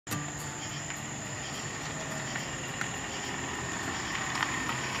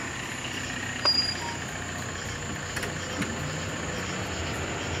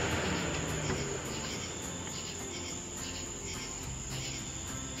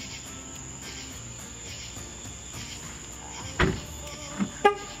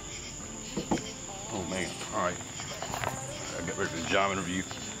job interview.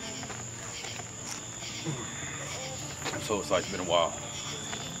 So it's like, it's been a while.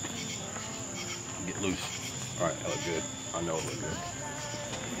 Get loose. All right, that look good. I know it look good.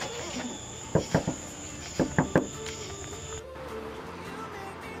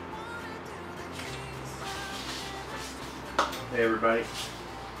 Hey everybody.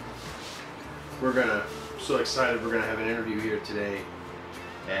 So excited we're gonna have an interview here today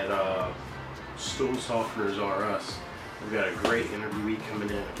at Stool Softeners R Us. We've got a great interviewee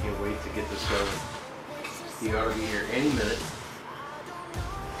coming in. I can't wait to get this going. He ought to be here any minute.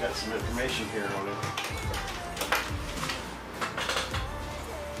 Got some information here on him.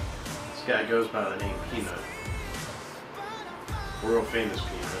 This guy goes by the name Peanut. World famous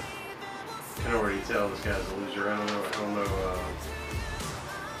Peanut. I can already tell this guy's a loser. I don't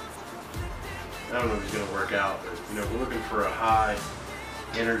know if he's gonna work out, but you know, we're looking for a high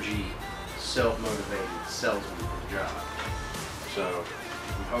energy, self-motivated salesman for the job. So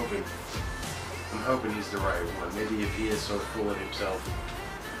I'm hoping he's the right one. Maybe if he is so full of himself,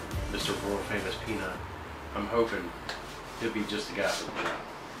 Mr. World Famous Peanut, I'm hoping he'll be just the guy for the job.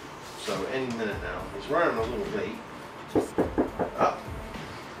 So any minute now. He's running a little late. Oh,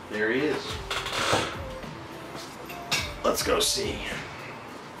 there he is. Let's go see.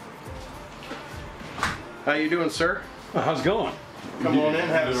 How you doing, sir? How's it going? Come on in,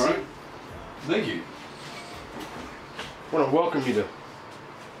 have a seat. Right? Thank you. I want to welcome you to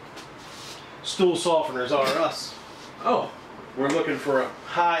Stool Softeners R Us. Oh. We're looking for a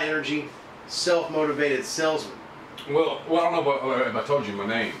high energy, self-motivated salesman. Well, I don't know if I told you my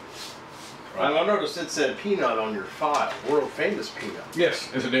name. I noticed it said Peanut on your file. World famous Peanut. Yes,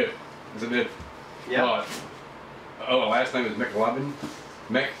 it did. Yes, it did. Yeah. Last name is McLovin.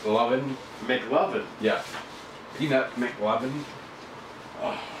 McLovin. McLovin. Yeah. Peanut McLovin.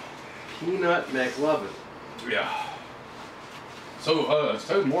 Peanut McLovin. Yeah. So,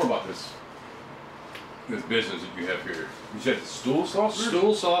 tell me more about this business that you have here. You said it's Stool Softeners?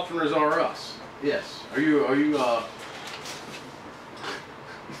 Stool Softeners R Us. Yes. Are you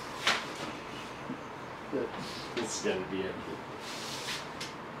It's gonna be empty.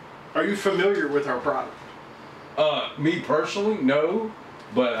 Are you familiar with our product? Me personally, no.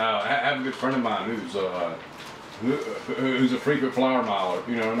 But I have a good friend of mine who's a frequent flower miler.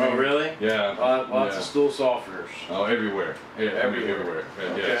 You know what I mean? Oh, really? Yeah. Lots of Stool Softeners. Oh, everywhere. Everywhere.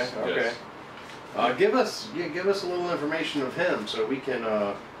 Okay. Yes. Okay. Yes. Give us a little information of him so we can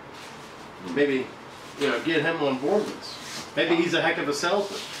maybe get him on board with us. Maybe he's a heck of a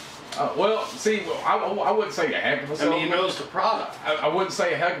salesman. Well, see, I wouldn't say a heck of a salesman. I mean, he knows the product. I wouldn't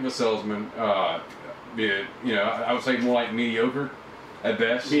say a heck of a salesman. I would say more like mediocre at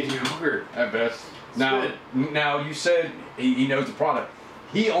best. Mediocre at best. Now you said he knows the product.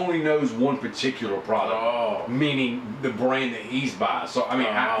 He only knows one particular product, meaning the brand that he's by. So I mean,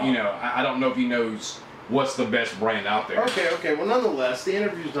 I don't know if he knows what's the best brand out there. Okay. Well, nonetheless, the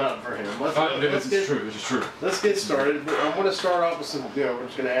interview's not for him. This is true. Let's get started. I want to start off with some. We're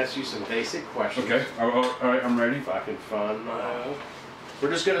just going to ask you some basic questions. Okay. All right. I'm ready. If I can find my. We're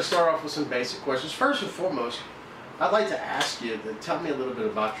just going to start off with some basic questions. First and foremost, I'd like to ask you to tell me a little bit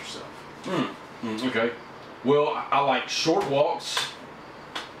about yourself. Okay. Well, I like short walks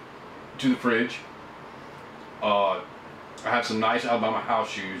to the fridge. I have some nice Alabama house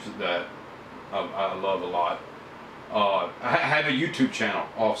shoes that I love a lot. I have a YouTube channel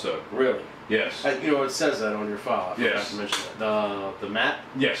also. Really? Yes. It says that on your file. I forgot to mention that. The map?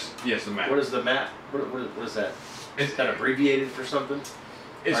 Yes, the map. What is the map? What is that? It's kind of abbreviated for something?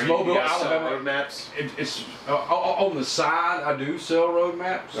 It's mobile Alabama road maps. It's on the side. I do sell road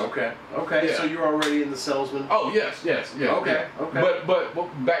maps. Okay. Yeah. So you're already in the salesman. Oh yes. Okay. But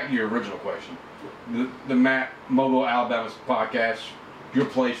back to your original question. The map mobile Alabama podcast. Your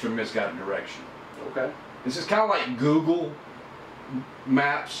place for misguided direction. Okay. This is kind of like Google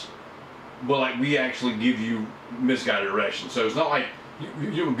Maps, but like we actually give you misguided direction. So it's not like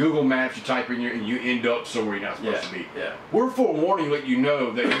you Google Maps, you type in and you end up somewhere you're not supposed to be. Yeah. We're forewarning you, let you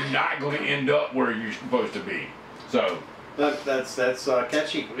know that you're not going to end up where you're supposed to be. So that's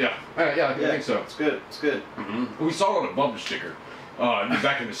catchy. Yeah, I think so. It's good. We saw it on a bumper sticker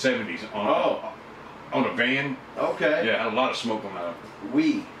back in the '70s on a van. Okay. Yeah, had a lot of smoke on that.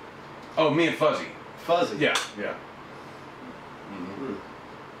 We. Oh, me and Fuzzy. Fuzzy. Yeah.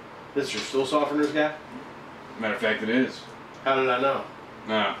 This is your Stool Softeners guy? Matter of fact, it is. How did I know?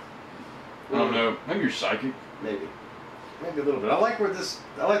 Nah. I don't know. Maybe you're psychic. Maybe a little bit. I like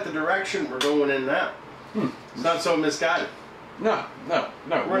the direction we're going in now. It's not so misguided. No.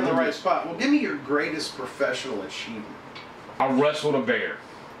 We're in the right spot. Well, give me your greatest professional achievement. I wrestled a bear.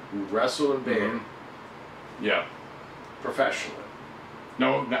 You wrestled a bear. Yeah. Professionally.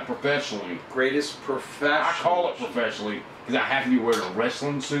 No, not professionally. Greatest professional. I call it professionally because I happened to be wearing a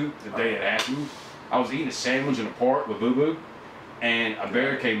wrestling suit the day it happened. I was eating a sandwich in a park with Boo Boo, and a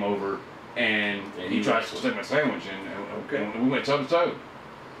bear came over and he tried to take my sandwich, and we went toe to toe.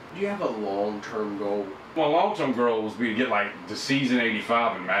 Do you have a long-term goal? My long-term goal was to get like the season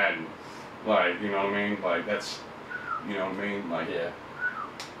 85 in Madden. Like, you know what I mean? Like that's, you know what I mean? Like, yeah.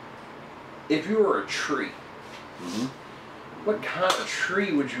 If you were a tree, what kind of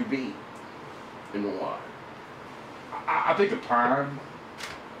tree would you be, and why? I think a pine.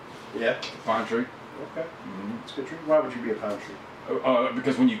 Yeah. Pine tree. Okay. It's a good tree. Why would you be a pine tree?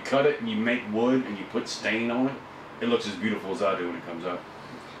 Because when you cut it and you make wood and you put stain on it, it looks as beautiful as I do when it comes up.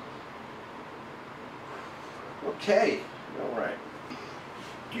 Okay. All right.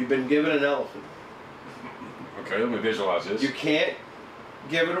 You've been given an elephant. Okay, let me visualize this. You can't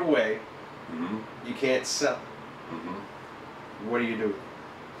give it away. You can't sell it. What do you do?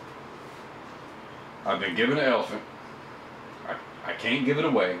 I've been given an elephant. I can't give it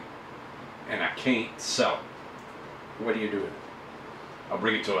away, and I can't sell it. What do you do with it? I'll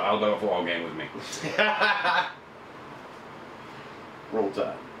bring it to an Alabama football game with me. Roll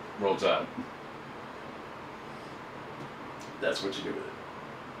Tide. Roll Tide. That's what you do with it.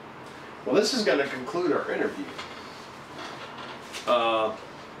 Well, this is going to conclude our interview.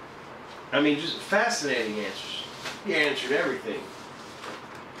 I mean, just fascinating answers. You answered everything.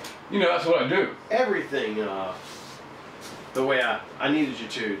 You know, that's what I do. Everything. The way I needed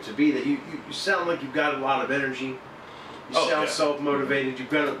you to be. That you sound like you've got a lot of energy. You sound self-motivated.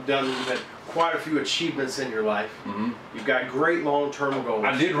 You've had quite a few achievements in your life. You've got great long-term goals.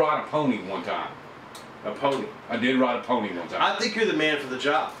 I did ride a pony one time. A pony. I did ride a pony one time. I think you're the man for the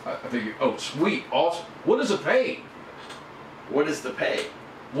job. I think. Oh, sweet, awesome. What does it pay? What is the pay?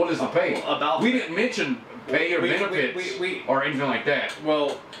 What is the pay? We didn't mention pay or benefits or anything like that.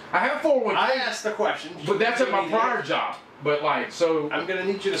 Well, I have 401k. I asked the question, but that's at my prior job. But like, so I'm gonna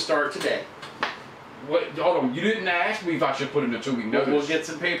need you to start today. What? Hold on. You didn't ask me if I should put in a 2-week notice. We'll get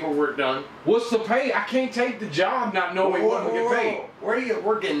some paperwork done. What's the pay? I can't take the job not knowing what I'm gonna get paid. Where are you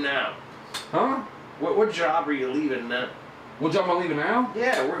working now? Huh? What job are you leaving now? What job am I leaving now?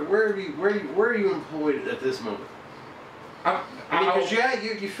 Yeah, where are you employed at this moment? Because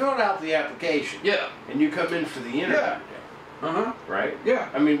you filled out the application. Yeah. And you come in for the interview. Yeah. Right? Yeah.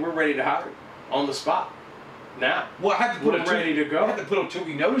 I mean, we're ready to hire you on the spot. Now. Well, I have to put ready to go. I have to put a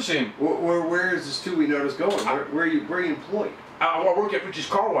 2-week notice in. Where is this 2-week notice going? Where are you employed? I work at Richie's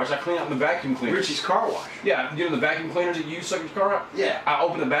Car Wash. I clean out the vacuum cleaners. Richie's Car Wash? Yeah, you know the vacuum cleaners that you suck your car out? Yeah. I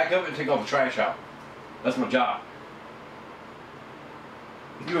open the back of it and take all the trash out. That's my job.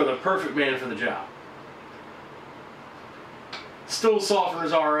 You are the perfect man for the job. Stool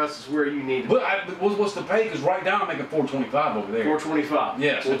Softeners RS is where you need to be. But what's the pay? Because right now I'm making $4.25 over there. $4.25.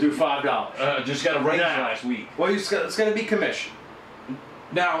 Yes. We'll do $5. Just got a raise last week. Well, it's going to be commission.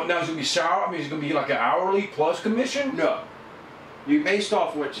 Now it's going to be sour. I mean, it's going to be like an hourly plus commission? No. You based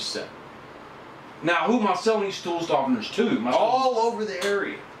off what you said. Now, who am I selling these Stool Softeners to? All over the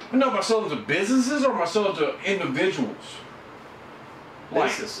area. No, am I selling to businesses or am I selling to individuals?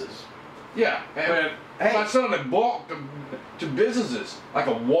 Businesses. Yeah. But, am I selling a bulk to businesses like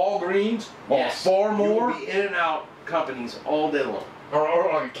a Walgreens or a Farmore? You will be in and out companies all day long.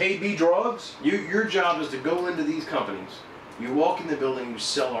 Or like a KB Drugs? Your job is to go into these companies. You walk in the building, you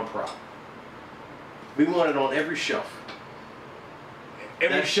sell our product. We want it on every shelf.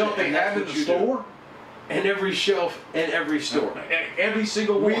 Every shelf they have in the store? And every shelf in every store. Every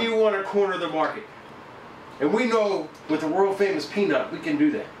single one. We want to corner the market. And we know with the world famous peanut, we can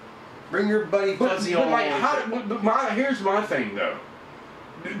do that. Bring your buddy Fuzzy on. Here's my thing though.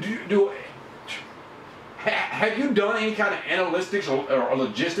 Have you done any kind of analytics or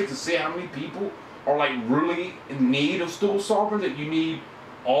logistics to see how many people are like really in need of stool softener that you need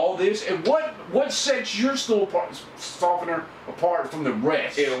all this? And what sets your stool softener apart from the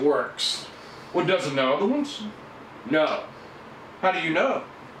rest? It works. Well, doesn't the other ones? No. How do you know?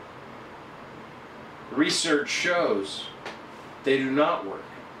 Research shows they do not work.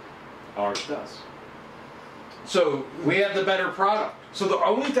 Ours does. So we have the better product. So the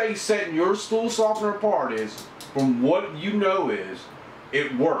only thing setting your stool softener apart is, from what you know, is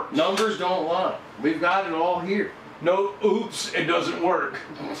it works. Numbers don't lie. We've got it all here. No, oops, it doesn't work.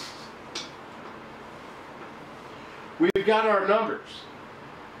 We've got our numbers.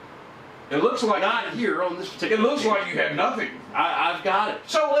 It looks like not here on this particular. It looks like you have nothing. I've got it.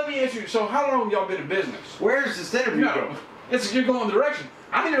 So let me ask you. So how long have y'all been in business? Where's this interview going? You're going the direction.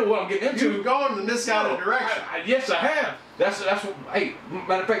 I need to know what I'm getting into. You've gone in the misguided direction. Yes, I have. That's what. Hey,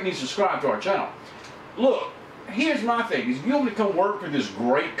 matter of fact, you need to subscribe to our channel. Look, here's my thing: is if you want to come work for this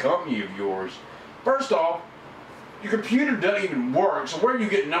great company of yours, first off, your computer doesn't even work. So where are you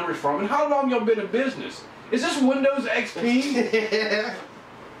getting numbers from? And how long y'all been in business? Is this Windows XP?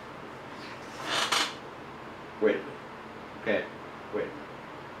 Wait a minute. Okay. Wait a minute.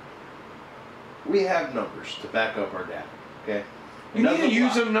 We have numbers to back up our data. Okay. You need to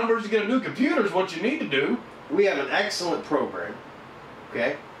use them numbers to get a new computer is what you need to do. We have an excellent program.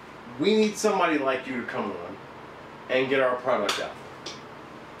 Okay. We need somebody like you to come on and get our product out.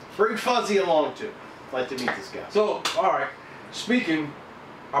 Bring Fuzzy along too. I'd like to meet this guy. So, all right. Speaking,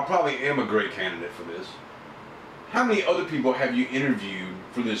 I probably am a great candidate for this. How many other people have you interviewed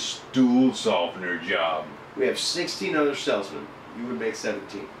for this stool softener job? We have 16 other salesmen. You would make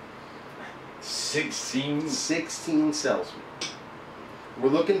 17. 16? 16 salesmen. We're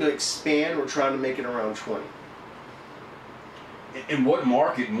looking to expand. We're trying to make it around 20. In what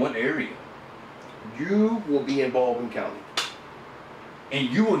market, in what area? You will be in Baldwin County. And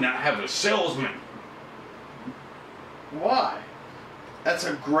you will not have a salesman. Why? That's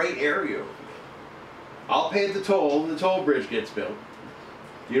a great area over there. I'll pay the toll when the toll bridge gets built.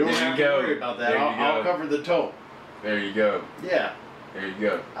 You don't have to worry about that. I'll cover the toll. There you go. Yeah. There you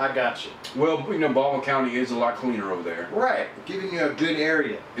go. I got you. Well, you know, Baldwin County is a lot cleaner over there. Right. Giving you a good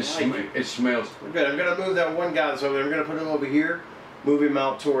area. It smells. Good. I'm going to move that one guy that's over there. I'm going to put him over here. Move him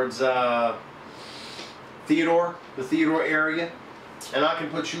out towards Theodore, the Theodore area. And I can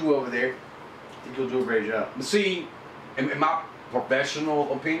put you over there. I think you'll do a great job. See, in my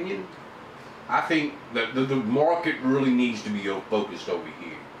professional opinion, I think that the market really needs to be focused over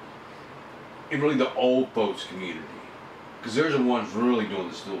here. In really the old folks community. Because they're the ones really doing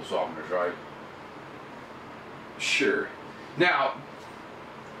the stool softeners, right? Sure. Now,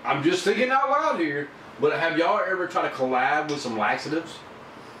 I'm just thinking out loud here, but have y'all ever tried to collab with some laxatives?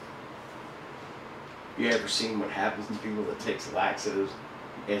 You ever seen what happens to people that takes laxatives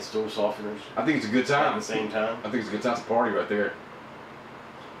and stool softeners I think it's a good time. at the same time? I think it's a good time to party right there.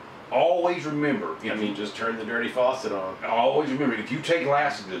 Always remember. I mean, just turn the dirty faucet on. Always remember, if you take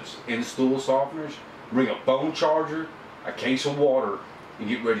laxatives and stool softeners, bring a phone charger, a case of water, and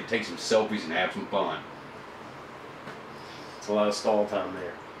get ready to take some selfies and have some fun. It's a lot of stall time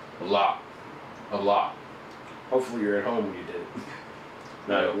there. A lot. A lot. Hopefully you're at home when you did it.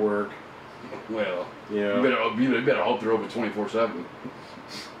 Not at work. Well, You know. you better hope they're open 24/7.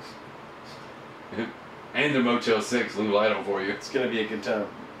 And they're Motel 6, leave a light on for you. It's going to be a good time.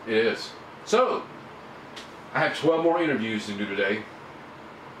 It is. So, I have 12 more interviews to do today.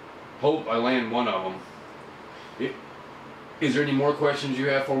 Hope I land one of them. Is there any more questions you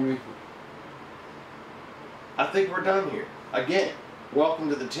have for me? I think we're done here. Again, welcome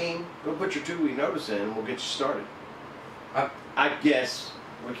to the team. Go put your 2-week notice in and we'll get you started. I guess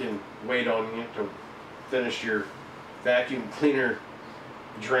we can wait on you to finish your vacuum cleaner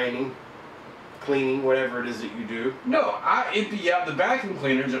draining, cleaning, whatever it is that you do. No, I empty out the vacuum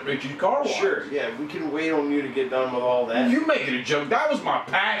cleaners at Richie's Car Wash. Sure, yeah, we can wait on you to get done with all that. You making a joke. That was my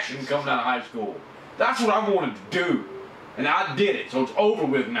passion coming out of high school. That's what I wanted to do. And I did it, so it's over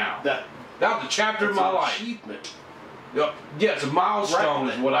with now. That was a chapter of my life. Achievement. Yeah, it's a milestone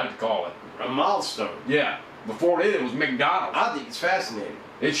is what I'd call it. A milestone. Yeah. Before it was McDonald's. I think it's fascinating.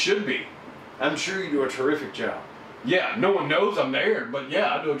 It should be. I'm sure you do a terrific job. Yeah, no one knows I'm there, but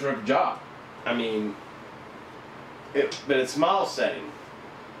yeah, I do a terrific job. I mean, but it's mile setting.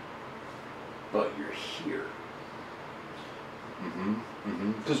 But you're here.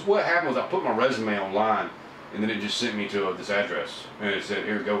 Because what happened was I put my resume online, and then it just sent me to this address, and it said,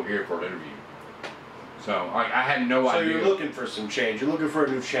 "Here, go here for an interview." So I had no idea. So you're looking for some change. You're looking for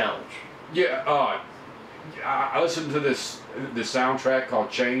a new challenge. Yeah. I listened to this soundtrack called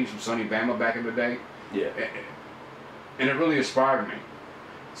 "Change" from Sonny Bama back in the day. Yeah. And it really inspired me.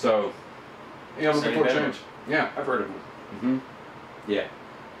 So, yeah, I'm looking for a change. Yeah. I've heard of him. Yeah.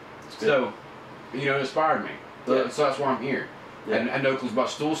 So, it inspired me. Yeah. So that's why I'm here. Yeah. And I know it was about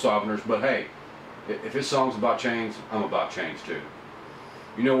stool softeners, but hey, if his song's about change, I'm about change too.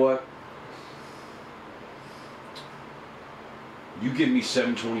 You know what? You give me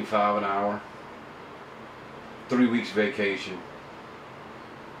 $7.25 an hour, 3 weeks vacation,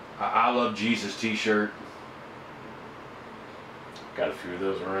 I love Jesus t-shirt. Got a few of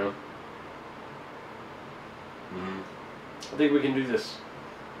those around. I think we can do this.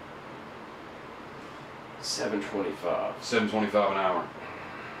 $7.25. $7.25 an hour.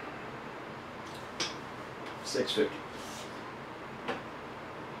 $6.50.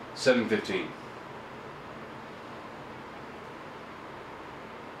 $7.15.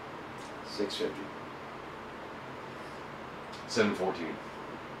 $6.50. $7.14.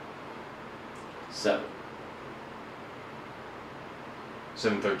 7.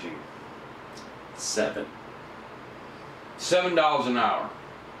 7:13. 7. $7 an hour.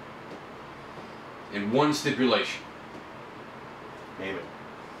 In one stipulation. Name it.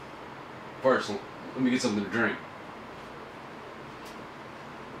 First, let me get something to drink.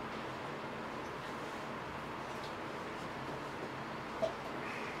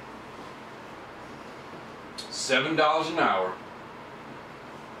 $7 an hour,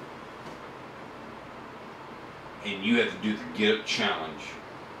 and you have to do the Get Up Challenge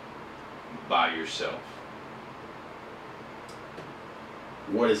by yourself.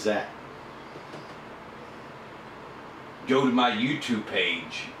 What is that? Go to my YouTube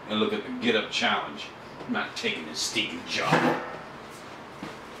page and look at the Get Up Challenge. I'm not taking this stinking job.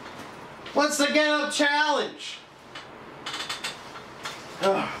 What's the Get Up Challenge?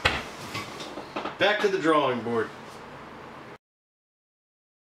 Back to the drawing board.